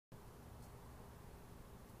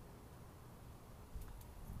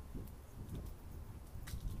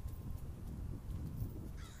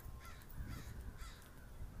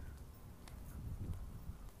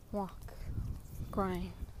Walk,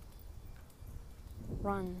 grind,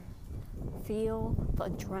 run. Feel the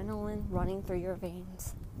adrenaline running through your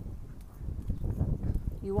veins.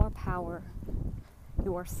 You are power.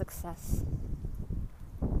 You are success.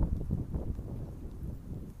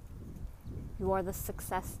 You are the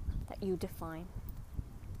success that you define.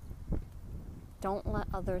 Don't let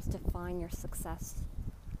others define your success.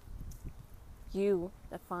 You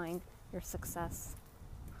define your success.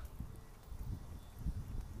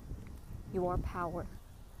 You are power.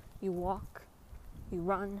 You walk, you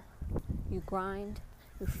run, you grind,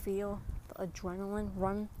 you feel the adrenaline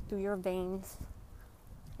run through your veins,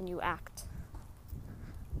 and you act.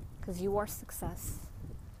 Because you are success.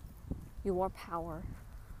 You are power.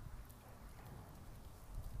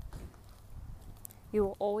 You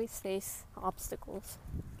will always face obstacles.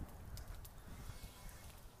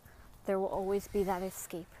 There will always be that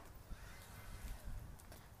escape.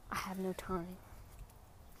 I have no time.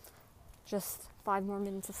 Just 5 more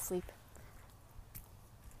minutes of sleep.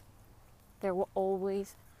 There will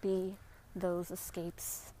always be those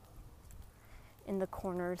escapes in the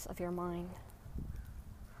corners of your mind.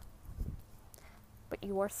 But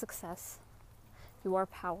you are success. You are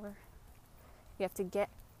power. You have to get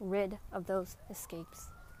rid of those escapes.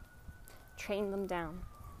 Train them down.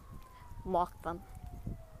 Lock them.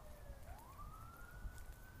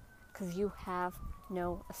 Because you have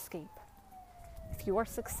no escape. If you are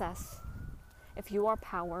success, if you are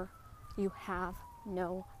power, you have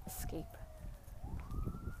no escape.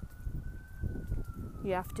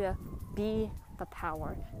 You have to be the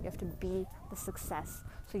power. You have to be the success.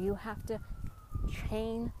 So you have to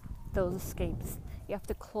chain those escapes. You have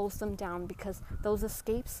to close them down, because those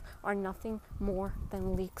escapes are nothing more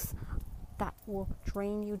than leaks that will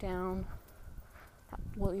drain you down, that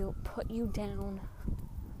will put you down,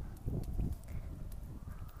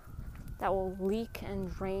 that will leak and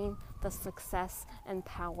drain the success and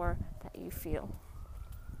power that you feel.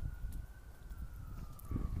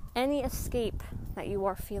 Any escape that you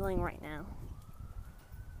are feeling right now,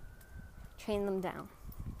 chain them down.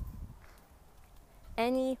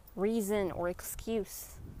 Any reason or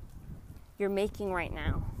excuse you're making right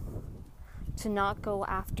now to not go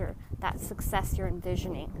after that success you're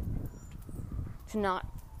envisioning, to not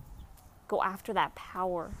go after that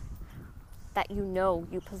power that you know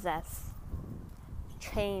you possess,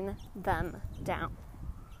 chain them down.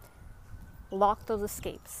 Lock those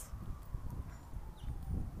escapes.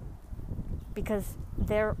 Because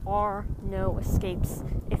there are no escapes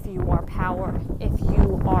if you are power, if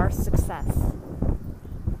you are success.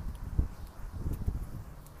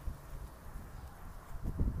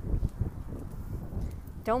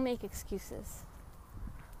 Don't make excuses.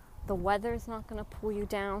 The weather's not going to pull you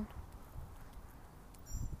down.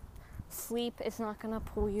 Sleep is not going to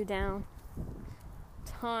pull you down.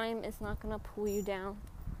 Time is not going to pull you down.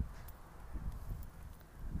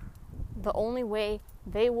 The only way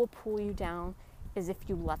they will pull you down is if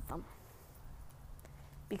you let them.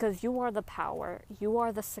 Because you are the power. You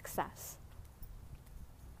are the success.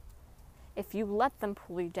 If you let them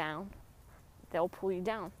pull you down, they'll pull you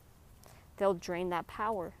down. They'll drain that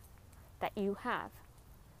power that you have.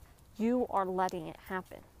 You are letting it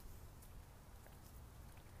happen.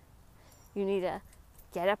 You need to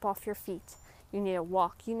get up off your feet. You need to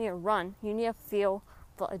walk. You need to run. You need to feel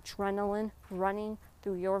the adrenaline running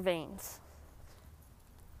through your veins.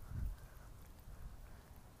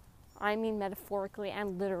 I mean metaphorically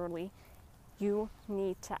and literally. You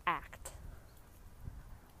need to act.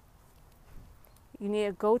 You need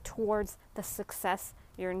to go towards the success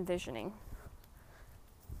you're envisioning.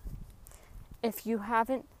 If you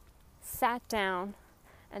haven't sat down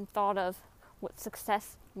and thought of what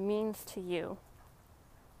success means to you,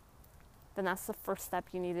 then that's the first step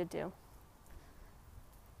you need to do.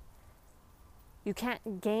 You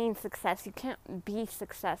can't gain success. You can't be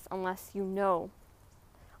success unless you know,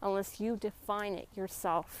 unless you define it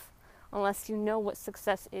yourself, unless you know what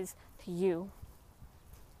success is to you.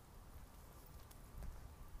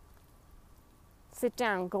 Sit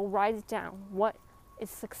down, go write it down. What is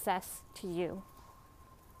success to you?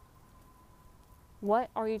 What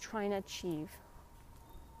are you trying to achieve?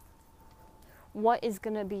 What is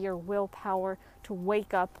going to be your willpower to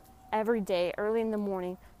wake up every day, early in the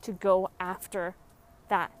morning, to go after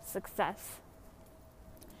that success?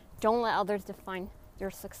 Don't let others define your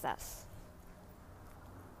success.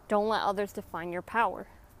 Don't let others define your power.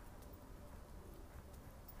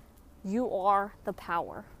 You are the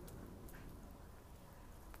power.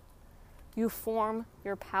 You form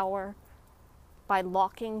your power by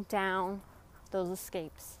locking down those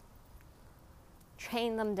escapes.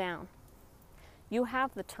 Chain them down. You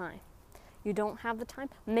have the time. You don't have the time?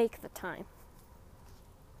 Make the time.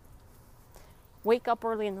 Wake up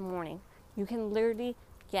early in the morning. You can literally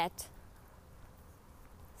get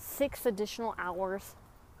 6 additional hours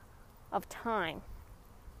of time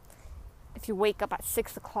if you wake up at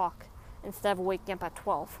 6 o'clock instead of waking up at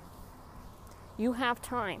 12. You have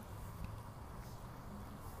time.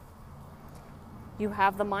 You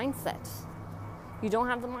have the mindset. You don't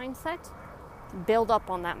have the mindset? Build up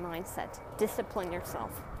on that mindset. Discipline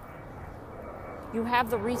yourself. You have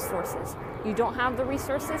the resources. You don't have the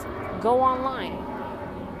resources? Go online.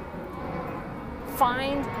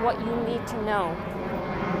 Find what you need to know.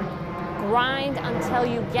 Grind until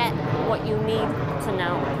you get what you need to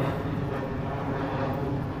know.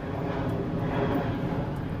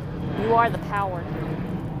 You are the power.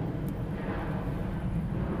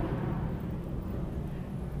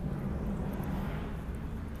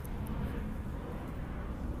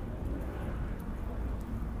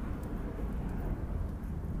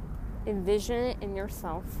 Envision it in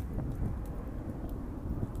yourself.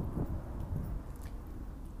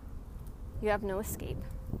 You have no escape.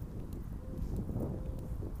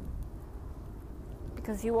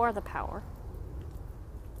 Because you are the power.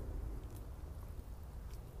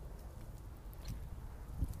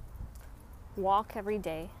 Walk every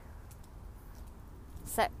day.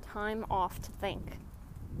 Set time off to think.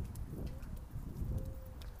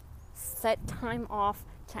 Set time off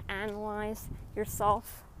to analyze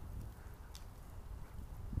yourself.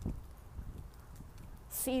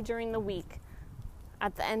 See during the week,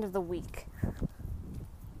 at the end of the week,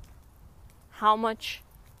 how much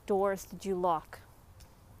doors did you lock?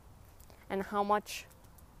 And how much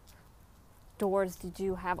doors did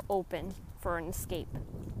you have open for an escape?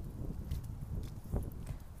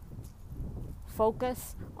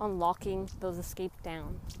 Focus on locking those escapes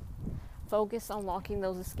down. Focus on locking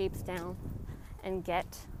those escapes down and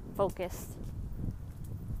get focused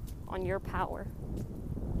on your power.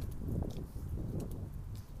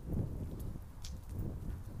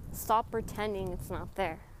 Stop pretending it's not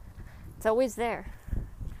there. It's always there.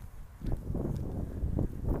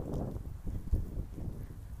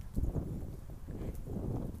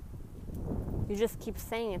 You just keep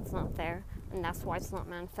saying it's not there, and that's why it's not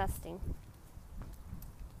manifesting.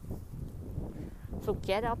 So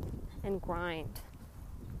get up and grind.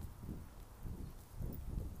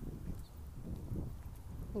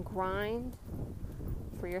 Grind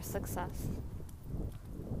for your success.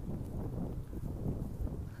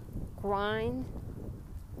 Grind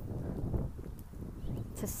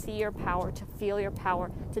to see your power, to feel your power,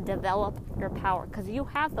 to develop your power, because you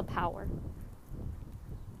have the power.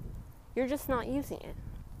 You're just not using it.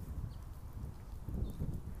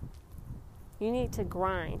 You need to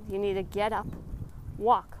grind. You need to get up,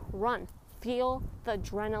 walk, run, feel the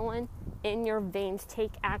adrenaline in your veins,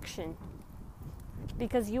 take action.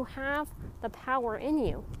 Because you have the power in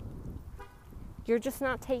you. You're just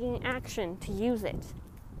not taking action to use it.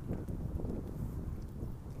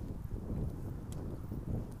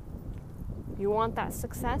 You want that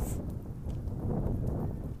success?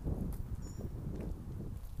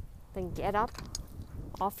 Then get up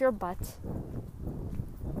off your butt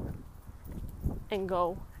and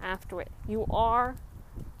go after it. You are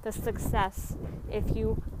the success if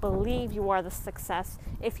you believe you are the success,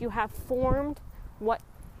 if you have formed what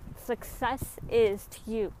success is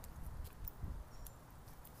to you.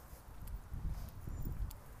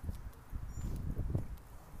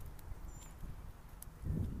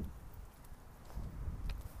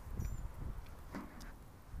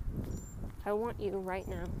 I want you right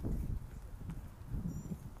now,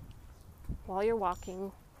 while you're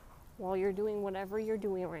walking, while you're doing whatever you're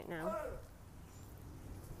doing right now,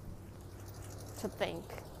 to think,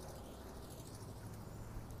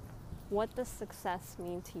 what does success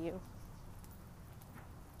mean to you?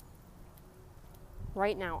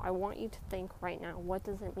 Right now, I want you to think right now, what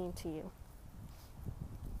does it mean to you?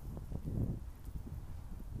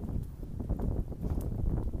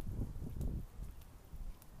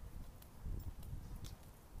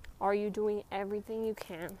 Are you doing everything you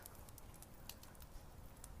can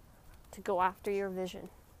to go after your vision?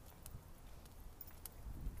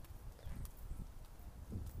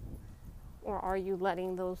 Or are you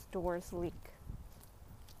letting those doors leak?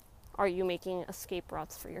 Are you making escape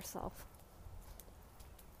routes for yourself?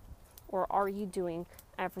 Or are you doing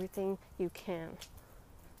everything you can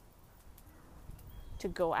to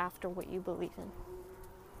go after what you believe in?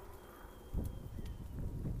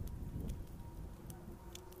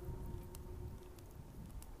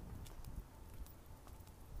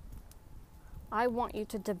 I want you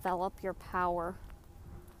to develop your power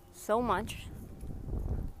so much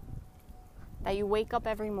that you wake up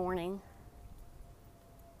every morning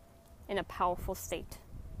in a powerful state.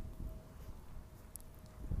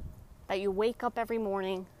 That you wake up every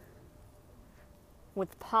morning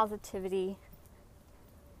with positivity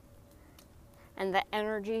and the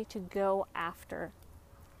energy to go after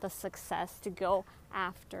the success, to go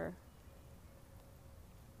after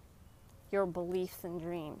your beliefs and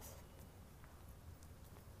dreams.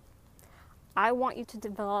 I want you to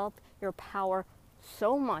develop your power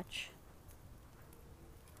so much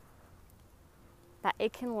that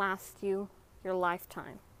it can last you your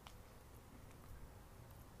lifetime.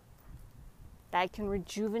 That it can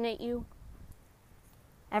rejuvenate you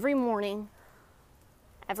every morning,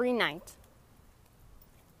 every night,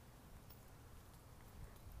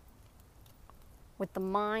 with the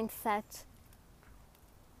mindset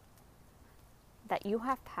that you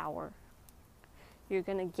have power. You're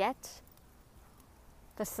going to get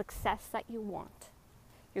the success that you want.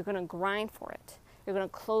 You're going to grind for it. You're going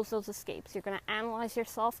to close those escapes. You're going to analyze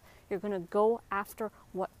yourself. You're going to go after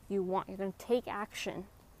what you want. You're going to take action.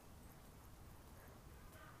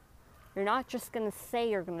 You're not just going to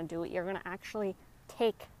say you're going to do it. You're going to actually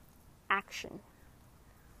take action.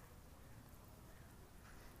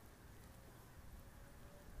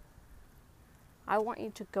 I want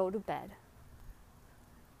you to go to bed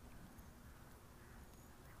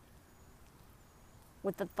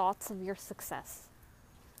with the thoughts of your success,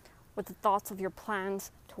 with the thoughts of your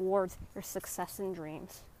plans towards your success and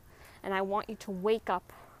dreams. And I want you to wake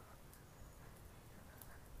up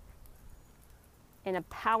in a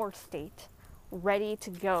power state, ready to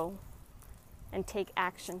go and take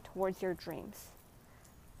action towards your dreams,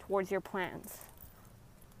 towards your plans.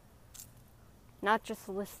 Not just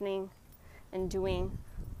listening and doing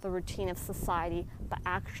the routine of society, but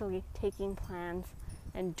actually taking plans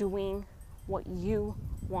and doing what you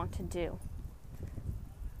want to do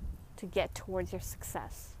to get towards your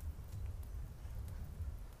success.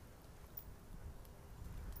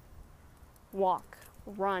 Walk,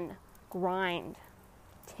 run, grind,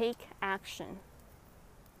 take action,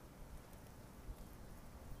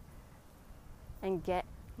 and get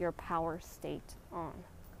your power state on.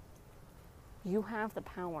 You have the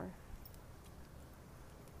power.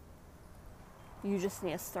 You just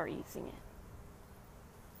need to start using it.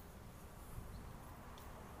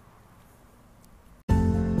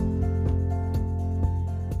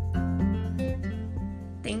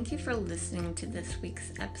 Thank you for listening to this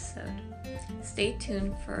week's episode. Stay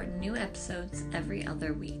tuned for new episodes every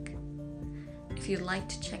other week. If you'd like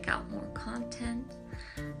to check out more content,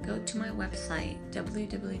 go to my website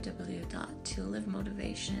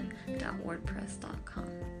www.tolivemotivation.wordpress.com.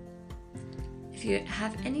 If you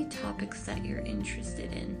have any topics that you're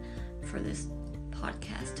interested in for this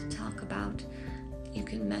podcast to talk about, you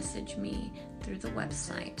can message me through the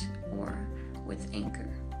website or with Anchor.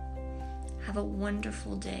 Have a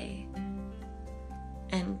wonderful day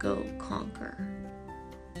and go conquer.